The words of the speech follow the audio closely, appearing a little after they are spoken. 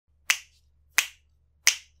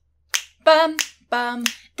bum bum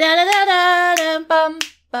da da da da da bum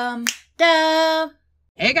bum da.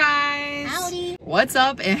 Hey guys! Howdy! What's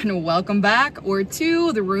up and welcome back or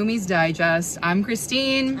to the Roomies Digest. I'm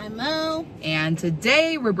Christine. I'm Mo. And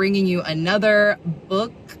today we're bringing you another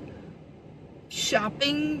book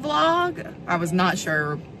shopping vlog. I was not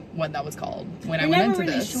sure what that was called when I went into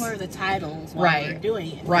this. We're never really sure the titles while we're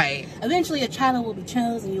doing it. Right. Eventually a title will be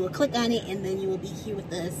chosen, you will click on it, and then you will be here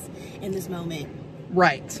with us in this moment.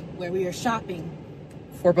 Right. Where we are shopping.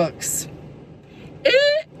 For books.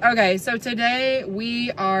 Okay, so today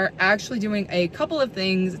we are actually doing a couple of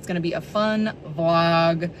things. It's gonna be a fun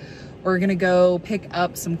vlog. We're gonna go pick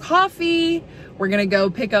up some coffee. We're gonna go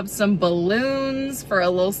pick up some balloons for a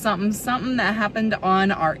little something that happened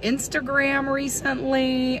on our Instagram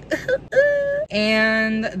recently.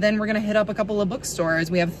 And then we're gonna hit up a couple of bookstores.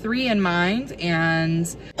 We have 3 in mind,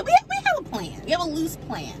 and we have a plan. We have a loose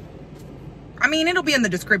plan. I mean, it'll be in the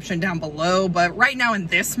description down below, but right now in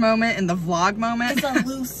this moment, in the vlog moment, it's a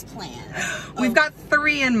loose plan. We've got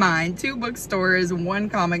 3 in mind, 2 bookstores, 1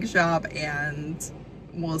 comic shop, and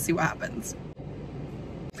we'll see what happens.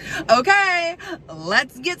 Okay,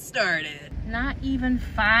 let's get started. Not even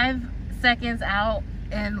 5 seconds out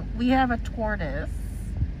and we have a tortoise.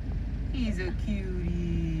 He's a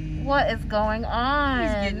cutie. What is going on?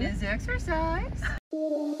 He's getting his exercise.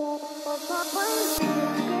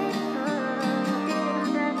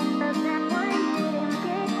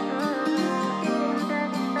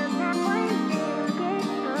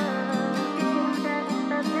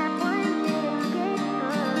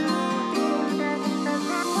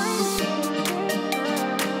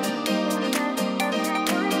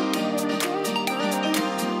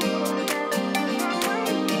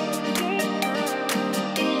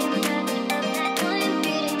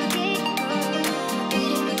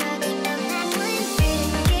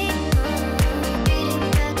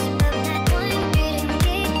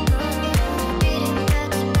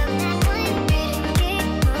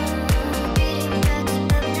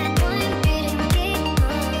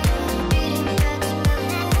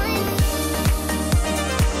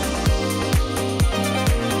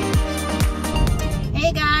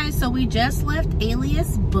 So we just left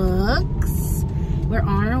Alias Books. We're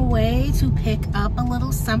on our way to pick up a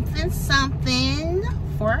little something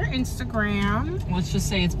for our Instagram. Let's just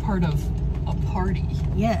say it's part of a party.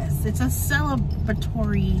 Yes, it's a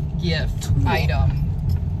celebratory gift tool. Item.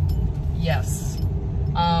 Yes.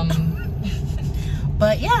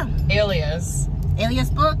 But yeah. Alias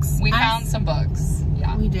Books. We found some books.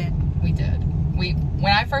 Yeah. We did. When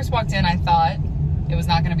I first walked in, I thought it was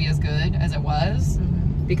not going to be as good as it was.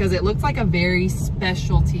 Because it looked like a very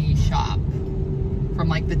specialty shop from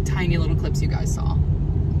like the tiny little clips you guys saw.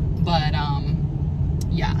 But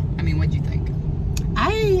yeah, I mean, what'd you think?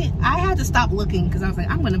 I had to stop looking because I was like,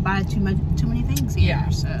 I'm gonna buy too many things here. Yeah.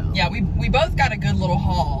 So yeah, we both got a good little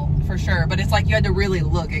haul for sure, but it's like you had to really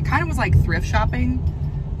look. It kind of was like thrift shopping,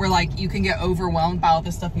 where like you can get overwhelmed by all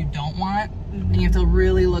the stuff you don't want, and you have to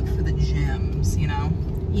really look for the gems, you know?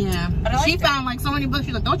 Yeah. But she found like so many books.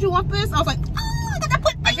 She's like, don't you want this? I was like, oh, I gotta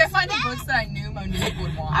put things I kept finding back. books that I knew Monique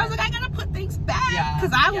would want. I was like, I gotta put things back. Yeah.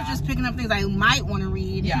 Because I was just picking up things I might want to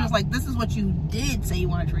read. Yeah. She was like, this is what you did say you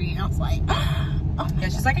wanted to read. And I was like, oh yeah,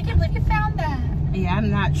 she's like, I can't believe you found that. Yeah, I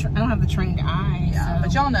don't have the trained eye. Yeah, so.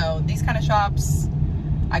 but y'all know, these kind of shops,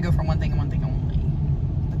 I go for one thing and one thing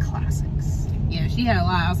only. The classics. Yeah, she had a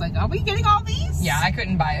lot. I was like, are we getting all these? Yeah, I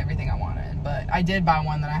couldn't buy everything I wanted, but I did buy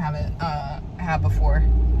one that I haven't had before.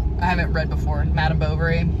 I haven't read before, Madame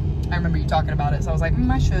Bovary. I remember you talking about it, so I was like,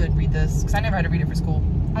 I should read this, because I never had to read it for school.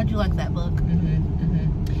 I do like that book.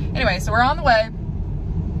 Anyway, so we're on the way.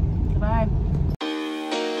 Goodbye.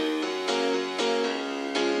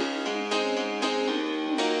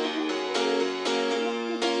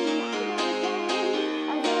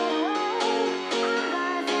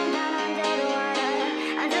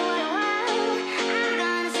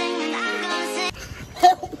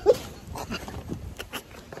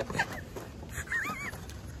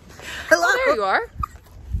 There you are.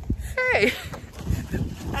 Hey.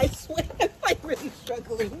 I swear I'm like really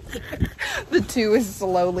struggling. The 2 is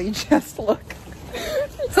slowly just look.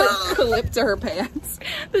 It's like clipped to her pants.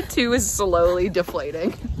 The 2 is slowly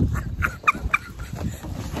deflating.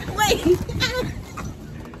 Wait.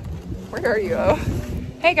 Where are you?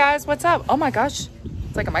 Hey guys, what's up? Oh my gosh.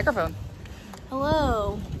 It's like a microphone.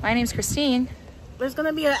 Hello. My name's Christine. There's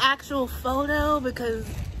gonna be an actual photo because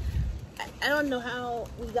I don't know how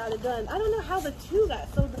we got it done. I don't know how the 2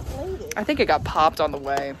 got so deflated. I think it got popped on the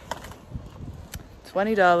way.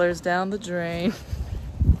 $20 down the drain.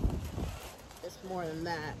 It's more than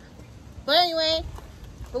that. But anyway,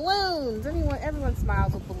 Balloons. Everyone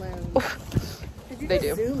smiles with balloons. Did you They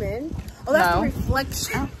just do. zoom in? Oh, that's No. the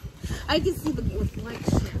reflection. I can see the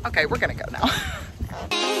reflection. Okay, we're gonna go now.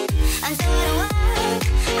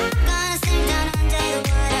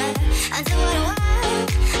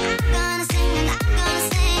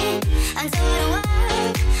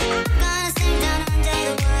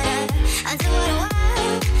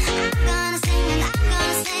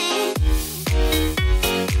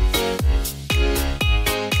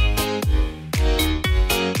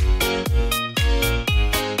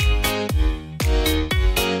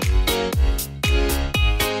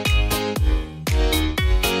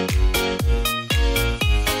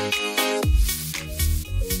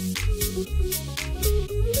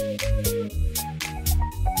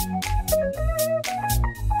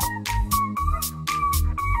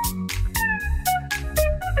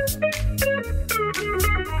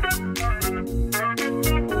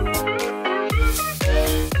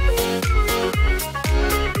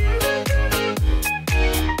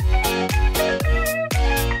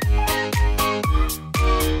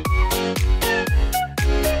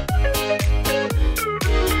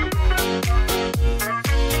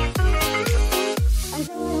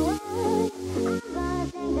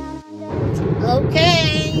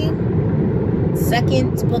 Okay.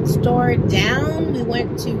 Second bookstore down. We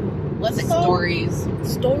went to, what's it called?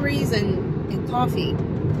 Stories and coffee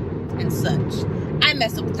and such. I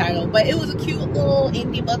messed up the title, but it was a cute little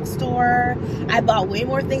indie bookstore. I bought way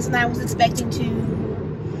more things than I was expecting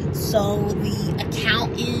to. So the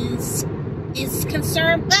account is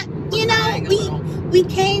concerned, but you know, we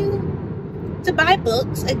came to buy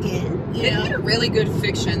books again. You know, they had a really good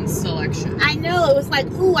fiction selection. I know, it was like,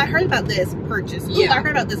 ooh, I heard about this purchase. Ooh, I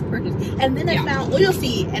heard about this purchase. And then I found, well, you'll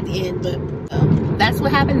see at the end, but that's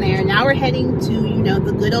what happened there. Now we're heading to, you know,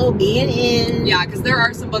 the good old B&N. Yeah, because there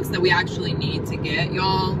are some books that we actually need to get,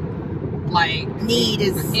 y'all. Like,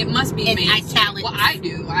 it must be in amazing. italics. Well, I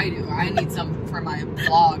do. I need some for my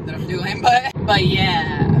vlog that I'm doing, but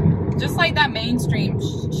yeah, just like that mainstream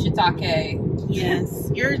shiitake.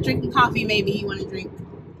 Yes, you're drinking coffee. Maybe you want to drink.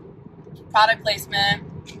 Product placement.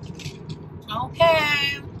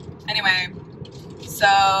 Okay. Anyway,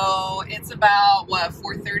 so it's about what,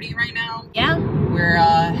 4:30 right now. Yeah. We're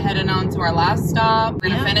heading on to our last stop.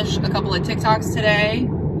 We're gonna finish a couple of TikToks today.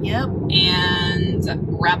 Yep.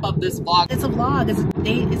 And wrap up this vlog. It's a vlog.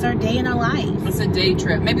 It's our day in our life. It's a day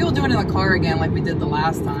trip. Maybe we'll do it in the car again like we did the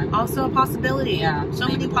last time. Also a possibility. Yeah. So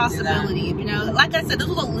many possibilities. You know, like I said, this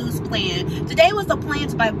was a loose plan. Today was the plan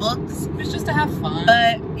to buy books. It was just to have fun.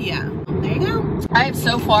 But yeah, there you go. I have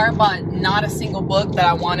so far bought not a single book that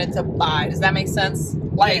I wanted to buy. Does that make sense?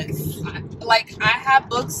 Like, Yes. like I have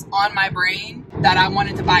books on my brain that I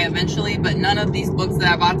wanted to buy eventually, but none of these books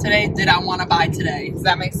that I bought today did I want to buy today. Does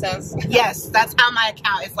that make sense? Yes, that's how my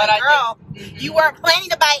account is. Like, girl, you weren't planning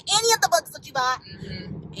to buy any of the books that you bought.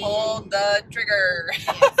 Pull the trigger.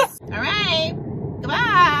 All right.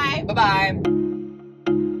 Goodbye. Bye-bye.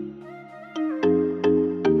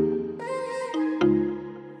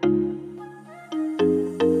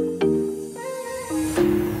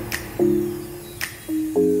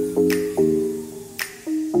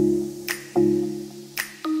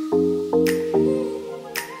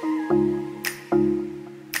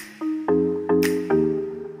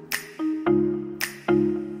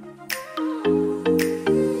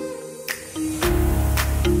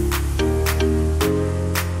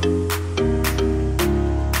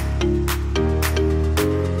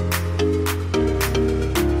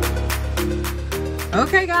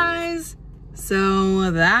 Okay, guys,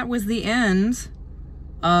 so that was the end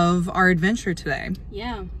of our adventure today.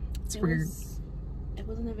 Yeah. It's it weird. It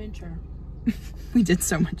was an adventure. We did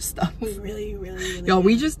so much stuff. We really Y'all,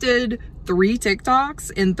 we just did 3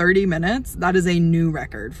 TikToks in 30 minutes. That is a new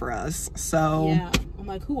record for us. So yeah, I'm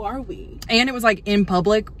like, who are we? And it was like in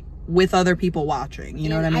public with other people watching. You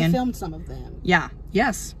know what I mean? I filmed some of them. Yeah.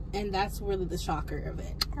 Yes. And that's really the shocker of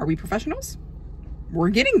it. Are we professionals? We're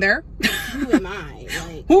getting there. Who am I?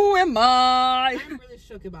 Like, who am I? I'm really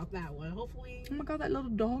shook about that one. Hopefully. Oh my god, that little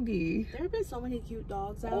doggy. There have been so many cute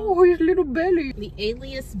dogs out. Oh, his little belly. The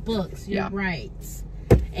Alias Books, you're right.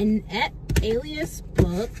 And at Alias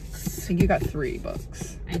Books, I think you got 3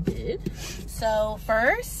 books. I did. So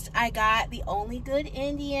first, I got The Only Good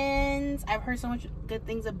Indians. I've heard so much good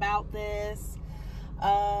things about this.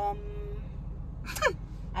 I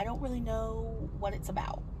don't really know what it's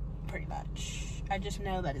about, pretty much. I just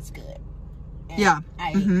know that it's good.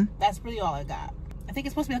 And that's really all I got. I think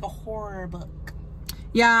it's supposed to be like a horror book.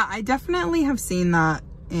 Yeah, I definitely have seen that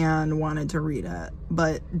and wanted to read it,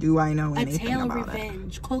 but do I know anything about it? A Tale of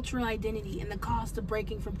Revenge, Cultural Identity, and the Cost of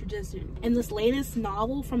Breaking from Tradition. And this latest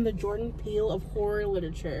novel from the Jordan Peele of horror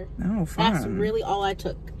literature. Oh, fun. That's really all I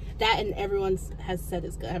took. That and everyone has said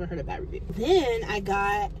it's good. I haven't heard a bad review. Then I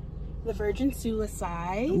got The Virgin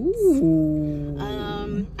Suicides. Ooh.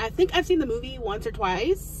 I think I've seen the movie once or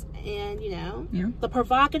twice. And, you know, the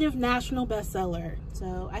provocative national bestseller.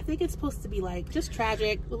 So I think it's supposed to be like just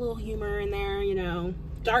tragic, a little humor in there, you know,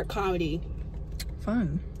 dark comedy.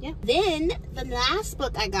 Fun. Yeah. Then the last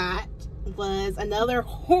book I got was another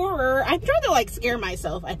horror. I'm trying to like scare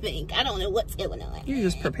myself, I think. I don't know what's going on. You're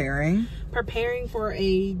just preparing. Preparing for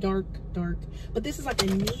a dark. But this is like a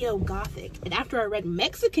neo-Gothic. And after I read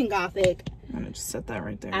Mexican Gothic, I'm gonna just set that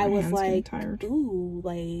right there. I was like, tired. ooh,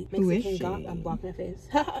 like Who is Mexican she? Gothic. I'm blocking my face.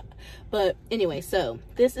 But anyway, so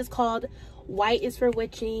this is called White is for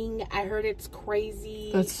Witching. I heard it's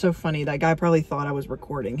crazy. That's so funny. That guy probably thought I was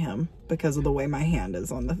recording him because of the way my hand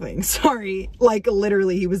is on the thing. Sorry. Like,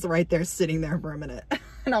 literally, he was right there sitting there for a minute.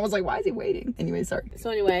 And I was like, why is he waiting? Anyway, sorry. So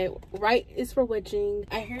anyway, White is for Witching.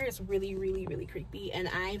 I hear it's really, really, really creepy. And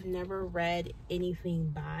I've never read anything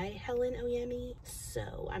by Helen Oyemi.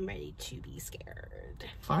 So I'm ready to be scared.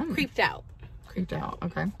 Fun. Creeped out.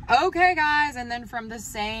 Okay. Okay, guys, and then from the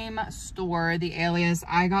same store, the Alias,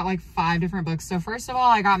 I got like 5 different books. So first of all,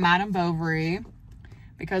 I got Madame Bovary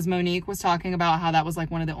because Monique was talking about how that was like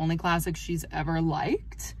one of the only classics she's ever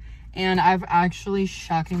liked. And I've actually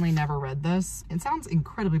shockingly never read this. It sounds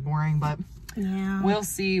incredibly boring, but yeah, we'll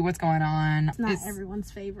see what's going on. It's not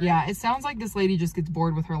everyone's favorite. Yeah, it sounds like this lady just gets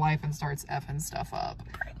bored with her life and starts effing stuff up.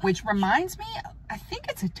 Which reminds me, I think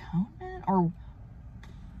it's Atonement or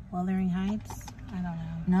Wuthering Heights? I don't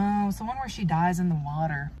know. No, it's the one where she dies in the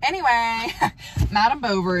water. Anyway, Madame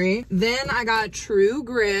Bovary. Then I got True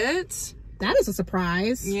Grit. That is a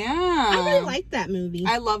surprise. Yeah. I really like that movie.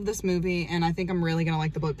 I love this movie, and I think I'm really gonna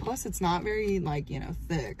like the book. Plus, it's not very, like, you know,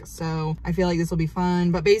 thick. So I feel like this will be fun.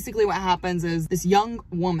 But basically what happens is this young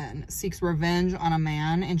woman seeks revenge on a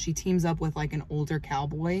man, and she teams up with like an older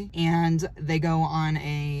cowboy, and they go on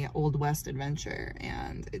a Old West adventure,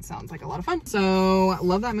 and it sounds like a lot of fun. So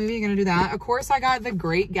love that movie. Gonna do that. Of course, I got The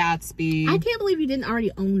Great Gatsby. I can't believe you didn't already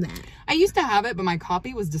own that. I used to have it, but my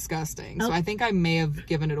copy was disgusting. So I think I may have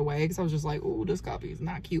given it away because I was just like, oh, this copy is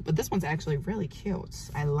not cute. But this one's actually really cute.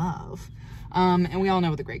 I love. And we all know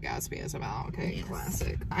what The Great Gatsby is about. Okay, yes.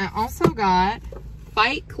 Classic. I also got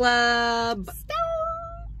Fight Club.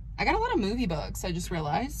 I got a lot of movie books, I just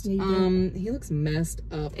realized. He looks messed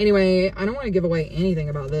up. Anyway, I don't want to give away anything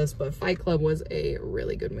about this, but Fight Club was a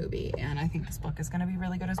really good movie, and I think this book is going to be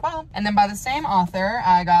really good as well. And then by the same author,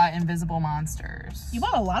 I got Invisible Monsters. You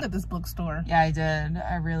bought a lot at this bookstore. Yeah, I did.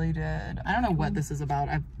 I really did. I don't know what this is about.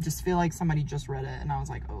 I just feel like somebody just read it, and I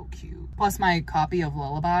was like, oh, cute. Plus, my copy of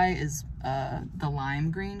Lullaby is the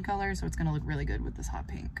lime green color, so it's going to look really good with this hot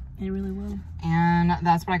pink. It really will. And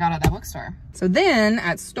that's what I got at that bookstore. So then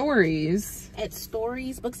at Stories. At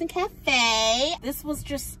Stories Books and Cafe, this was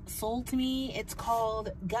just sold to me. It's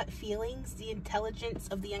called Gut Feelings, The Intelligence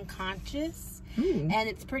of the Unconscious. Ooh. And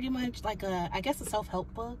it's pretty much like I guess a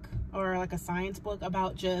self-help book or like a science book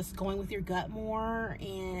about just going with your gut more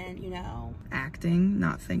and, you know, Acting,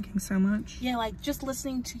 not thinking so much. yeah, like just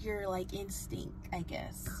listening to your like instinct, I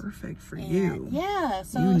guess. Perfect for And, you. yeah,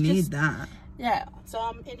 so You it's need just, that. yeah, so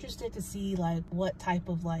I'm interested to see like what type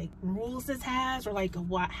of like rules this has, or like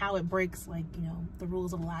how it breaks, like, you know, the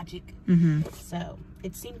rules of logic. So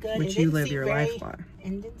it seemed good. Which you live your life by.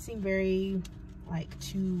 And it didn't seem very like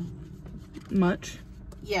too Much.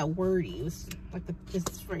 yeah, wordy. It was like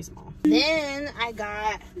it's very small. Then I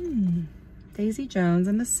got Daisy Jones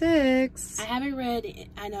and the Six. I haven't read,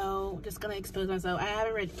 I know, just gonna expose myself, I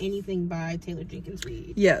haven't read anything by Taylor Jenkins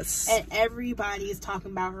Reid. Yes. And everybody is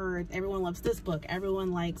talking about her. Everyone loves this book.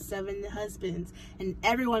 Everyone likes 7 Husbands, and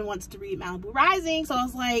everyone wants to read Malibu Rising. So I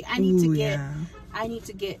was like, I need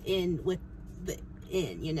to get in with the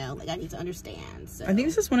you know, like I need to understand. So I think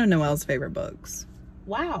this is one of Noelle's favorite books.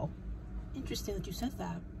 wow, interesting that you said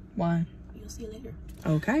that. Why? You'll see later.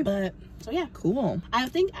 Okay. But so yeah, Cool. I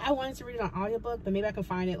think I wanted to read it on audiobook, but maybe I can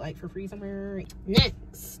find it like for free somewhere.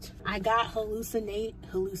 Next, I got hallucinate.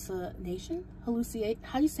 How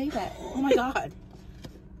do you say that? Oh my god.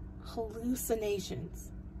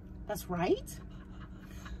 Hallucinations. That's right?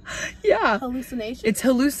 Yeah. Hallucination? It's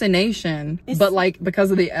hallucination, but like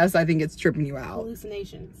because of the S, I think it's tripping you out.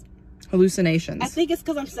 Hallucinations. Hallucinations. I think it's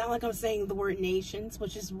because I'm saying the word nations,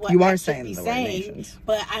 which is what You I are should saying be the word saying, nations.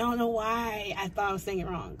 but I don't know why I thought I was saying it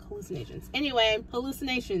wrong. Hallucinations. Anyway,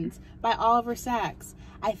 Hallucinations by Oliver Sacks.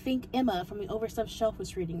 I think Emma from the Overstuffed Shelf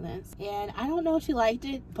was reading this, and I don't know if she liked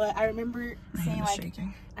it, but I remember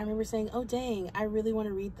saying, oh dang, I really want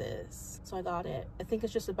to read this, so I got it. I think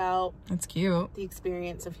it's just about That's cute. the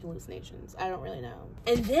experience of hallucinations. I don't really know.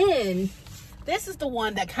 And then this is the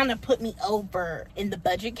one that kind of put me over in the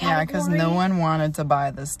budget category. Yeah, because no one wanted to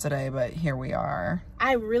buy this today, but here we are.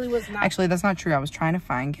 I really was not. Actually, that's not true. I was trying to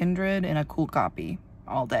find Kindred in a cool copy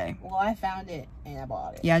all day. Well, I found it and I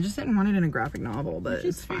bought it. Yeah, I just didn't want it in a graphic novel, but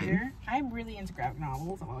it's fine. Fair. I'm really into graphic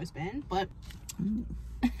novels. I've always been, but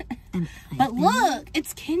but look,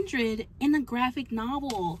 it's Kindred in a graphic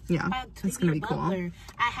novel. Yeah, it's gonna be cool. I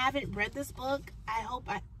haven't read this book. I hope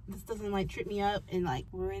this doesn't like trip me up and like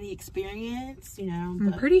ruin the experience, you know.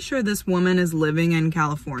 I'm pretty sure this woman is living in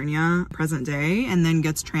California present day and then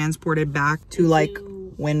gets transported back to like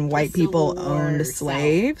when white people owned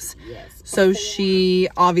slaves. Yes. So she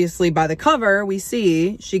obviously, by the cover we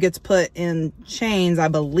see, she gets put in chains, I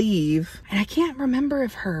believe. And I can't remember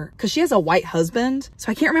if because she has a white husband.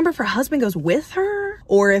 So I can't remember if her husband goes with her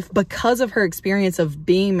or if because of her experience of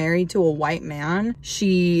being married to a white man,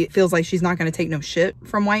 she feels like she's not going to take no shit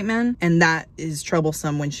from white men. And that is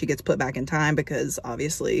troublesome when she gets put back in time because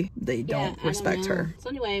obviously they don't respect her. So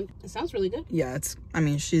anyway, it sounds really good. Yeah, I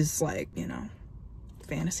mean, she's like, you know,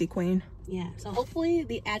 fantasy queen. Yeah, so hopefully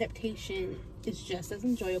the adaptation is just as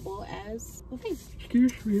enjoyable as the thing.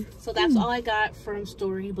 Excuse me. So that's all I got from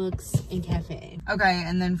Storybooks and Cafe. Okay,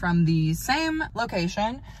 and then from the same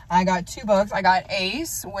location, I got 2 books. I got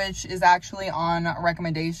Ace, which is actually on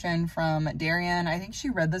recommendation from Darian. I think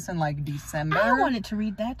she read this in like December. I wanted to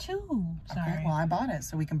read that too. Sorry. Okay, well, I bought it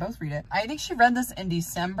so we can both read it. I think she read this in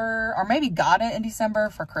December, or maybe got it in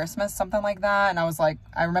December for Christmas, something like that. And I was like,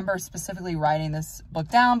 I remember specifically writing this book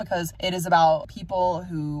down because it is about people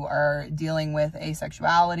who are dealing with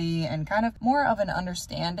asexuality and kind of more of an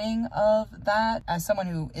understanding of that. As someone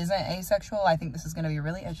who isn't asexual, I think this is going to be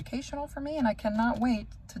really educational for me and I cannot wait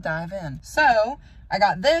to dive in. So I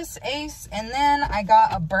got this Ace, and then I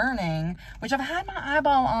got a Burning, which I've had my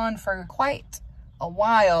eyeball on for quite a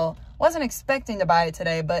while. Wasn't expecting to buy it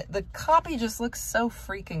today, but the copy just looks so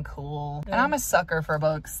freaking cool. And I'm a sucker for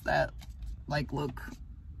books that like look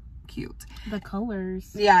cute. The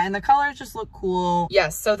colors. Yeah, and the colors just look cool.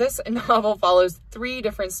 Yes, so this novel follows 3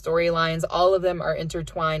 different storylines. All of them are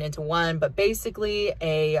intertwined into one, but basically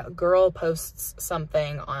a girl posts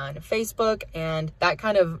something on Facebook and that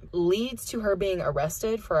kind of leads to her being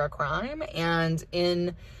arrested for a crime. And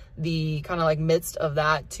in the kind of like midst of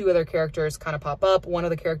that, 2 other characters kind of pop up. One of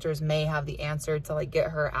the characters may have the answer to like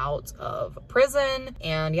get her out of prison,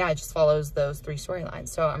 and yeah, it just follows those 3 storylines.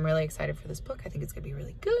 So I'm really excited for this book. I think it's gonna be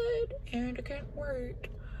really good and I can't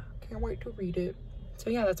wait to read it. So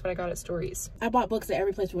yeah, that's what I got at Stories. I bought books at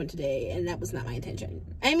every place we went today, and that was not my intention.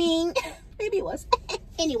 I mean, maybe it was.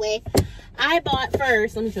 Anyway, I bought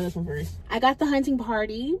first, let me show this one first. I got The Hunting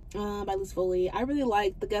Party by Liz Foley. I really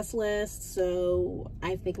like the guest list, so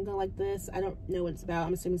I think I'm gonna like this. I don't know what it's about.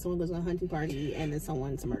 I'm assuming someone goes on a hunting party and then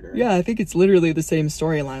someone's a murderer. Yeah, I think it's literally the same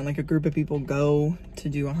storyline. Like a group of people go to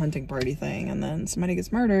do a hunting party thing and then somebody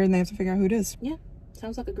gets murdered and they have to figure out who it is. Yeah.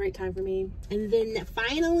 Sounds like a great time for me. And then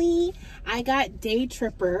finally, I got Day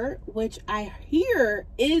Tripper, which I hear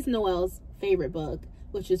is Noelle's favorite book,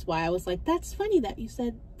 which is why I was like, that's funny that you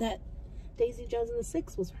said that Daisy Jones and the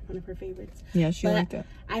Six was one of her favorites. Yeah, she liked it.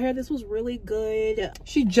 I heard this was really good.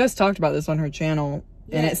 She just talked about this on her channel.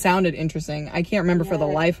 Yes. And it sounded interesting. I can't remember for the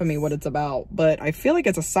life of me what it's about, but I feel like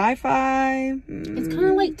it's a sci-fi. It's kind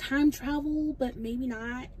of like time travel, but maybe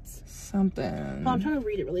not. Something. Well, I'm trying to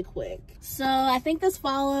read it really quick. So I think this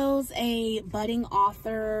follows a budding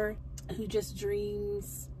author who just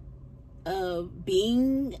dreams of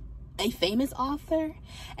being a famous author,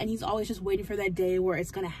 and he's always just waiting for that day where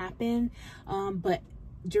it's going to happen. But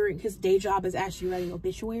during his day job is actually writing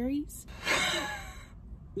obituaries.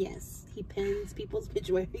 Yes, he pens people's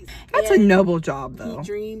obituaries. That's a noble job, though. He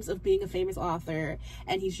dreams of being a famous author,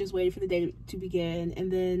 and he's just waiting for the day to begin. And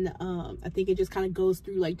then I think it just kind of goes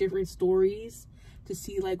through like different stories to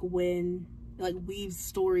see like when, like weaves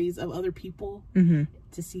stories of other people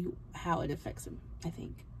to see how it affects him, I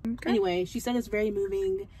think. Okay. Anyway, she said it's very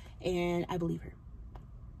moving, and I believe her.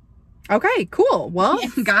 Okay, cool. Well,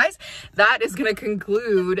 guys, that is going to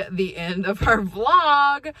conclude the end of our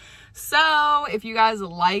vlog. So if you guys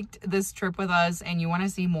liked this trip with us and you want to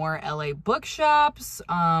see more LA bookshops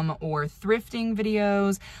or thrifting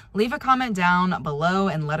videos, leave a comment down below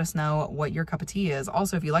and let us know what your cup of tea is.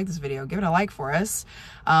 Also, if you like this video, give it a like for us.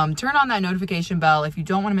 Turn on that notification bell if you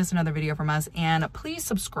don't want to miss another video from us, and please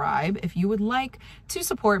subscribe if you would like to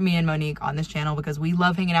support me and Monique on this channel, because we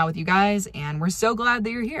love hanging out with you guys and we're so glad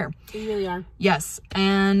that you're here. We really are. Yes.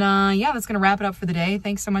 And yeah, that's going to wrap it up for the day.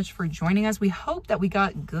 Thanks so much for joining us. We hope that we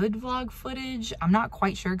got good vlog footage. I'm not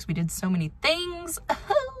quite sure because we did so many things.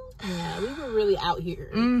 Yeah, we were really out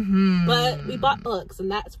here. Mm-hmm. But we bought books,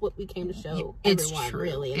 and that's what we came to show everyone, true.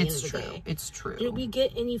 Really, at the end of the true. day. It's true. Did we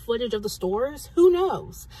get any footage of the stores? Who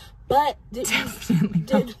knows? But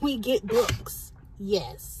did we get books?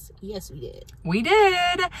 Yes. Yes, we did. We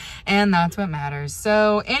did. And that's what matters.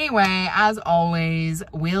 So anyway, as always,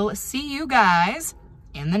 we'll see you guys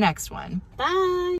in the next one. Bye.